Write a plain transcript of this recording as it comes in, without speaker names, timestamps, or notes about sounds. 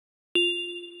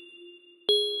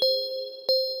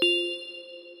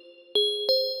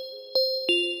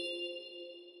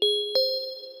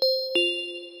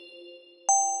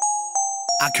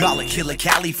I call it Killer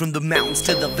Cali, from the mountains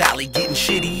to the valley. Getting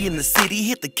shitty in the city,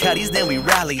 hit the cutties, then we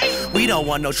rally. We don't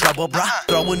want no trouble, bruh,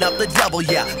 throwing up the double,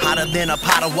 yeah. Hotter than a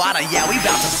pot of water, yeah, we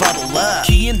bout to bubble up.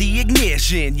 Key in the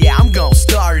ignition, yeah, I'm gon'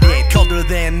 start it. Colder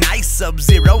than ice,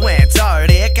 Sub-Zero,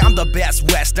 Antarctic. I'm the best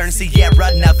Western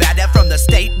Sierra Nevada, from the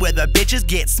state where the bitches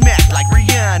get smacked like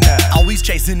Rihanna. Always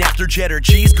chasing after cheddar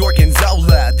cheese,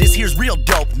 Gorgonzola. This here's real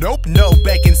dope, nope, no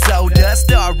baking soda.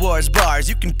 Star Wars bars,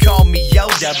 you can call me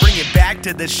Yoda. Bring it back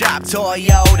to the shop,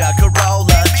 Toyota,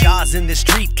 Corolla. Jaws in the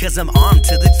street, cause I'm armed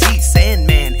to the teeth.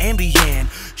 Sandman, Ambien,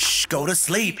 shh, go to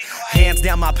sleep. Hands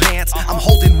down my pants, I'm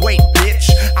holding weight,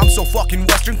 bitch. I'm so fucking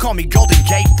Western, call me Golden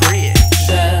Gate Bridge.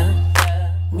 The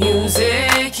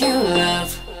music you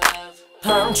love,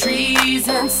 palm trees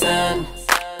and sun,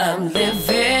 I'm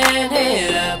living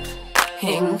it up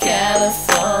in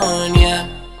California.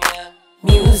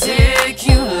 Music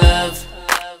you love,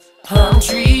 palm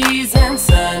trees and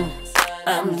sun,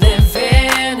 I'm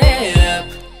living it up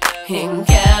in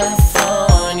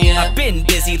California. I've been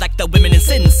busy like the women in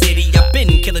Sin City. I've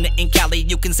been killing it in Cali,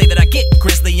 you can say that I get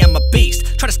grizzly. I'm a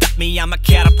beast, try to stop me, I'm a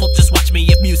catapult. Just watch me,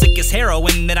 if music is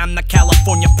heroin, then I'm the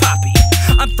California poppy.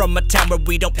 I'm from a town where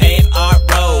we don't pave our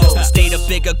roads, the state of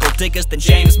bigger gold diggers than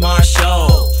James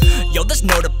Marshall. Yo, there's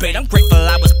no debate, I'm grateful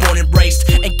I was born and raised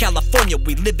in California.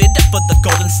 We live it up for the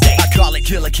Golden State. I call it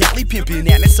Killer Cali,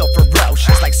 pimpin' and it's so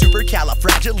ferocious, like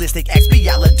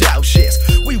supercalifragilisticexpialidocious.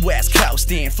 We West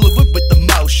Coastin', fluid with the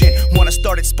motion. Wanna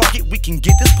start it, spark it, we can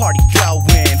get this party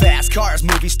going. Fast cars,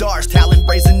 movie stars, talent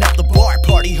raising up the bar.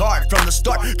 Party hard from the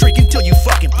start, drink until you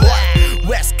fucking bark.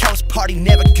 West Coast party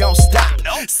never gon' stop.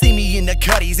 See me in the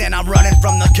cutties and I'm running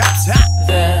from the cops.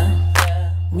 The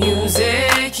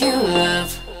music you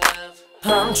love,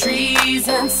 palm trees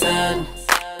and sun,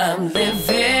 I'm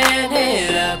living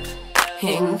it up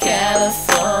in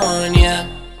California.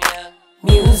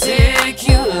 Music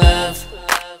you love,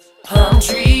 palm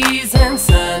trees and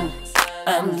sun,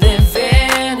 I'm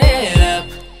living it up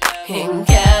in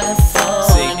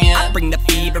California. I bring the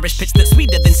feverish pitch that's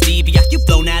sweeter than stevia. You've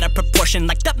blown out of proportion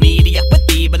like the media with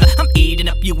Ebola. I'm eating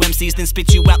up you MCs, then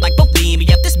spit you out like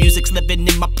bulimia. This music's living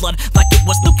in my blood like it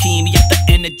was leukemia. The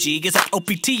energy is like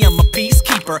OPT, I'm a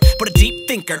peacekeeper, but a deep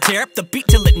thinker. Tear up the beat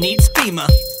till it needs FEMA.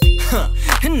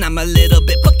 And I'm a little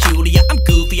bit peculiar, I'm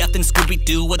goofier than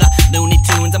Scooby-Doo with a Looney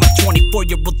Tunes. I'm a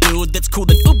 24-year-old dude that's cool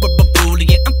than Uber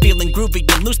Babulian. I'm feeling groovy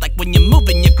and loose like when you're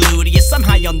moving your gluteus. I'm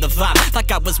high on the vibe, like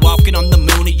I was walking on the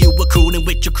moon. And you were coolin'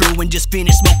 with your crew and just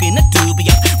finished smoking a doobie.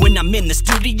 When I'm in the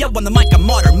studio on the mic, I'm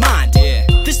martyr mind.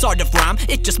 This art of rhyme,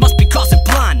 it just must be causing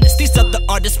blindness. These other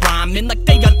artists rhyming like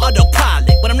they on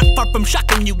autopilot, but I'm not far from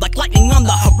shocking you like lightning on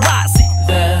the horizon.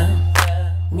 The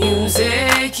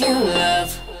music you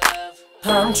love,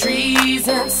 palm trees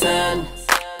and sun,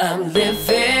 I'm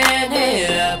living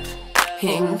it up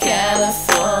in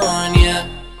California.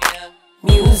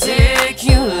 Music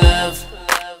you love,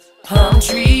 palm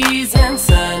trees and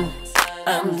sun,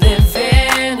 I'm living